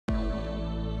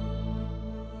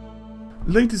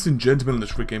Ladies and gentlemen,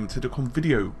 let's Game Telecom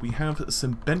video. We have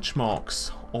some benchmarks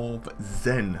of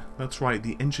Zen. That's right,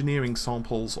 the engineering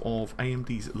samples of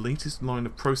AMD's latest line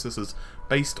of processors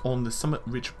based on the Summit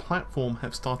Ridge platform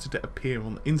have started to appear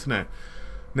on the internet.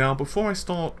 Now, before I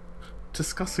start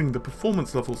discussing the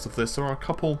performance levels of this, there are a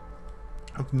couple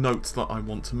of notes that I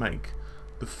want to make.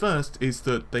 The first is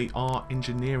that they are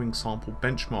engineering sample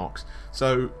benchmarks.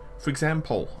 So, for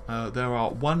example, there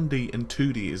are 1D and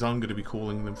 2D, as I'm going to be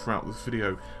calling them throughout this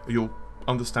video. You'll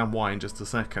understand why in just a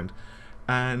second.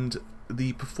 And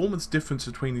the performance difference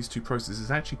between these two processes is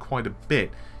actually quite a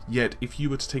bit, yet if you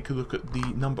were to take a look at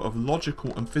the number of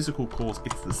logical and physical cores,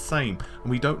 it's the same, and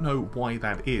we don't know why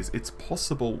that is. It's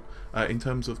possible, in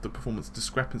terms of the performance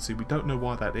discrepancy, we don't know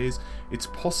why that is. It's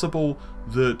possible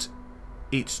that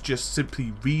it's just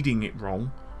simply reading it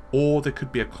wrong, or there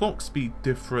could be a clock speed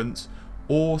difference,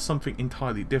 or something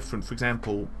entirely different. For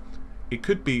example, it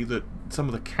could be that some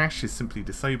of the cache is simply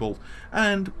disabled,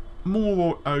 and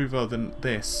moreover than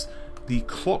this, the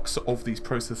clocks of these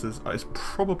processors is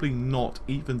probably not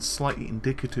even slightly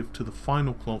indicative to the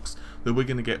final clocks that we're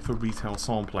going to get for retail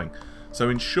sampling. So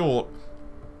in short,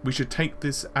 we should take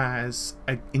this as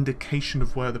an indication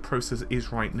of where the processor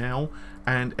is right now,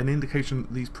 and an indication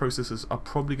that these processors are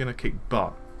probably going to kick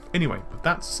butt. Anyway, with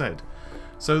that said,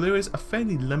 so there is a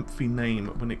fairly lengthy name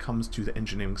when it comes to the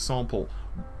engineering sample.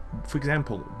 For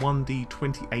example,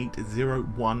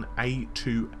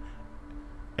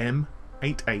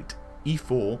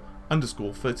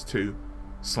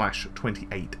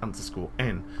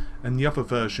 1D2801A2M88E4_32/28_N, and the other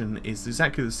version is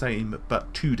exactly the same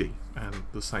but 2D and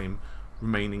the same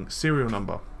remaining serial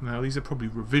number. Now these are probably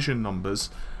revision numbers,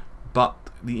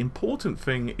 but the important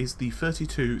thing is the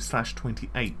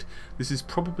 32/28. This is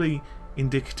probably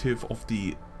indicative of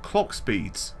the clock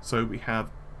speeds. So we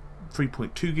have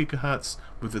 3.2 GHz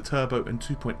with the turbo and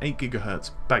 2.8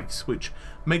 GHz base, which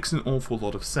makes an awful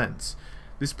lot of sense.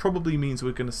 This probably means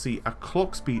we're going to see a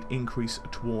clock speed increase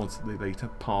towards the later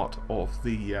part of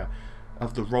the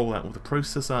rollout of the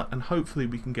processor, and hopefully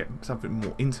we can get something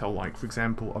more Intel-like, for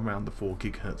example around the 4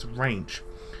 GHz range.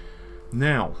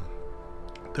 Now,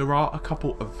 there are a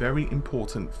couple of very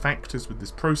important factors with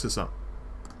this processor.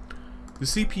 The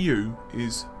CPU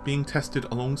is being tested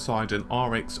alongside an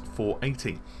RX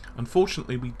 480.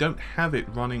 Unfortunately, we don't have it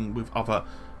running with other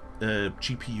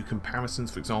GPU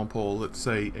comparisons. For example, let's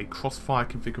say a Crossfire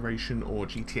configuration or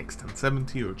GTX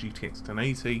 1070 or GTX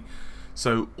 1080.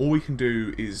 So all we can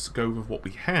do is go with what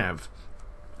we have.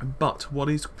 But what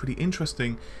is pretty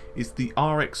interesting is the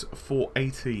RX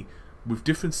 480 with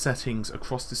different settings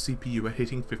across the CPU are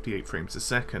hitting 58 frames a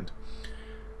second.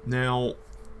 Now,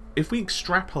 if we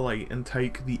extrapolate and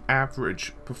take the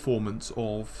average performance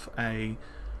of a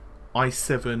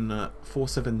i7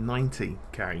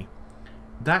 4790K,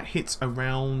 that hits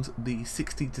around the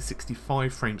 60 to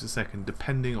 65 frames a second,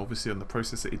 depending obviously on the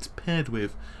processor it's paired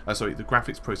with, the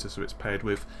graphics processor it's paired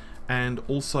with, and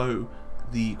also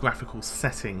the graphical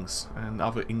settings and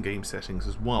other in-game settings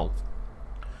as well.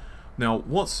 Now,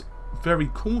 what's very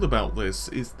cool about this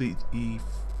is the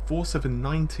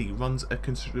 4790 runs a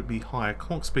considerably higher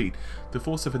clock speed. The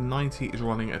 4790 is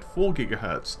running at 4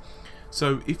 GHz.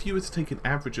 So if you were to take an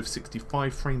average of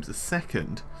 65 frames a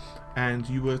second, and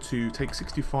you were to take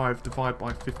 65 divided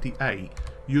by 58,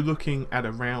 you're looking at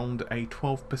around a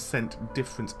 12%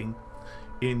 difference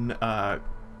in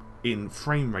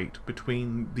frame rate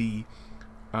between the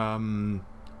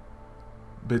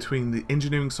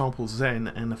engineering sample Zen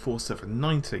and the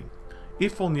 4790.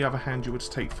 If, on the other hand, you were to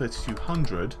take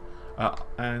 3200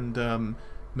 and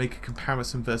make a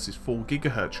comparison versus 4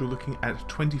 GHz, you're looking at a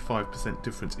 25%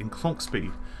 difference in clock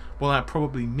speed. Well, that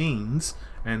probably means,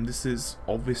 and this is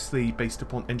obviously based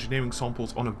upon engineering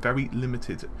samples on a very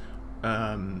limited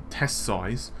test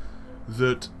size,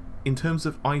 that in terms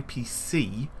of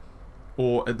IPC,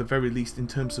 or at the very least in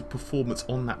terms of performance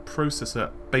on that processor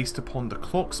based upon the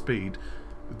clock speed,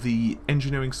 the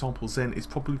engineering sample Zen is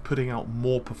probably putting out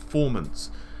more performance.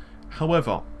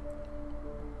 However,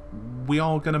 we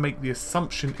are going to make the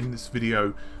assumption in this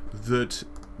video that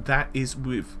that is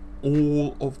with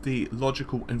all of the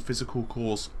logical and physical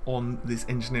cores on this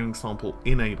engineering sample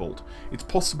enabled. It's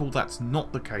possible that's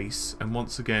not the case, and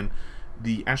once again,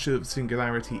 the Azure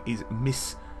Singularity is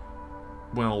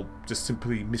just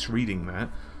simply misreading that.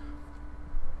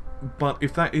 But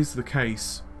if that is the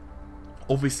case,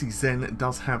 obviously Zen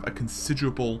does have a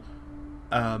considerable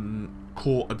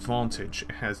core advantage.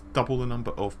 It has double the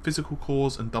number of physical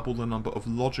cores and double the number of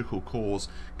logical cores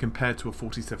compared to a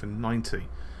 4790.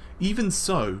 Even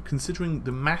so, considering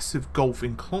the massive gulf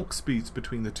in clock speeds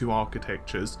between the two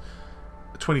architectures,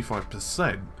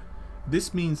 25%,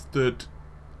 this means that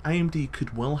AMD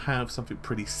could well have something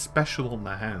pretty special on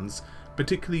their hands,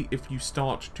 particularly if you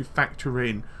start to factor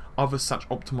in other such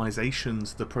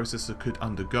optimizations the processor could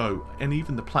undergo, and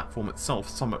even the platform itself,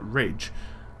 some at Ridge,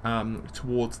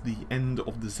 towards the end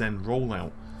of the Zen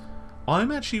rollout.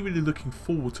 I'm actually really looking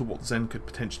forward to what Zen could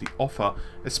potentially offer,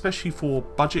 especially for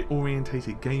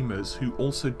budget-orientated gamers who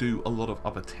also do a lot of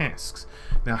other tasks.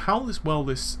 Now, how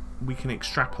we can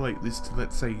extrapolate this to,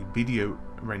 let's say, video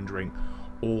rendering,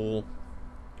 or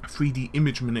 3D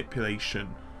image manipulation,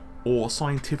 or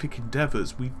scientific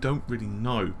endeavours, we don't really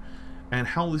know. And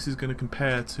how this is going to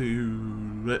compare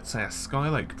to, let's say, a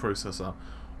Skylake processor,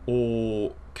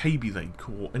 or Kaby Lake,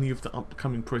 or any of the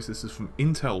upcoming processors from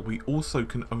Intel, we also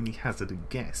can only hazard a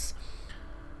guess.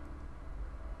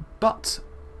 But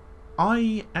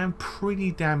I am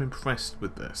pretty damn impressed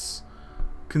with this,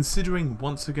 considering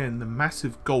once again the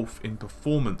massive gulf in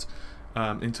performance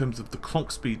in terms of the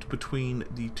clock speed between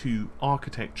the two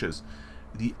architectures.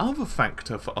 The other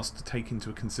factor for us to take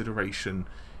into consideration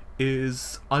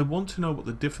is I want to know what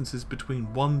the difference is between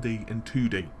 1D and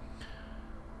 2D.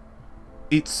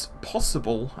 It's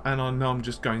possible, and I know I'm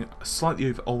just going slightly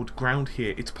over old ground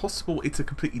here, it's possible it's a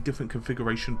completely different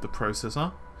configuration of the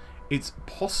processor. It's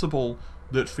possible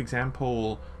that, for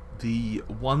example, the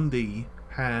 1D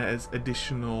has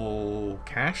additional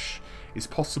cache. It's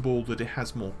possible that it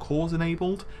has more cores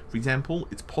enabled. For example,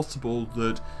 it's possible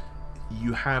that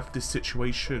you have this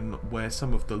situation where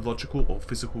some of the logical or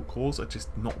physical cores are just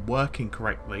not working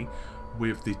correctly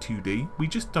with the 2D. We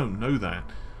just don't know that.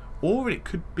 Or it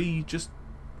could be just,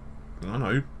 I don't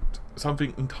know,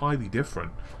 something entirely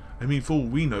different. I mean, for all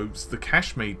we know, the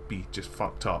cache may be just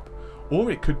fucked up. Or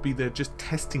it could be they're just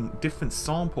testing different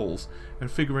samples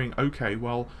and figuring, okay,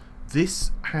 well,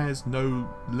 this has no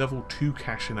level 2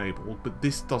 cache enabled, but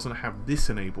this doesn't have this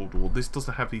enabled, or this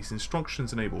doesn't have these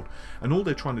instructions enabled. And all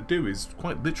they're trying to do is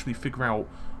quite literally figure out,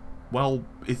 well,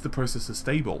 is the processor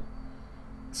stable?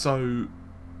 So,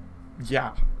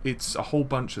 yeah, it's a whole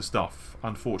bunch of stuff,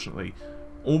 unfortunately.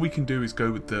 All we can do is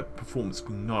go with the performance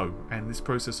we know, and this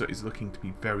processor is looking to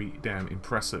be very damn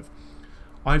impressive.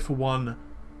 I, for one,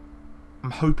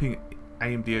 am hoping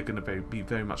AMD are going to be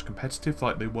very much competitive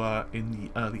like they were in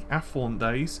the early Athlon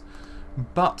days,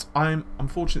 but I'm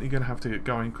unfortunately going to have to get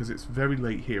going because it's very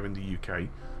late here in the UK.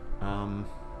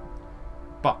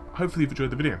 But hopefully you've enjoyed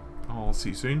the video. I'll see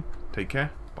you soon. Take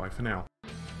care. Bye for now.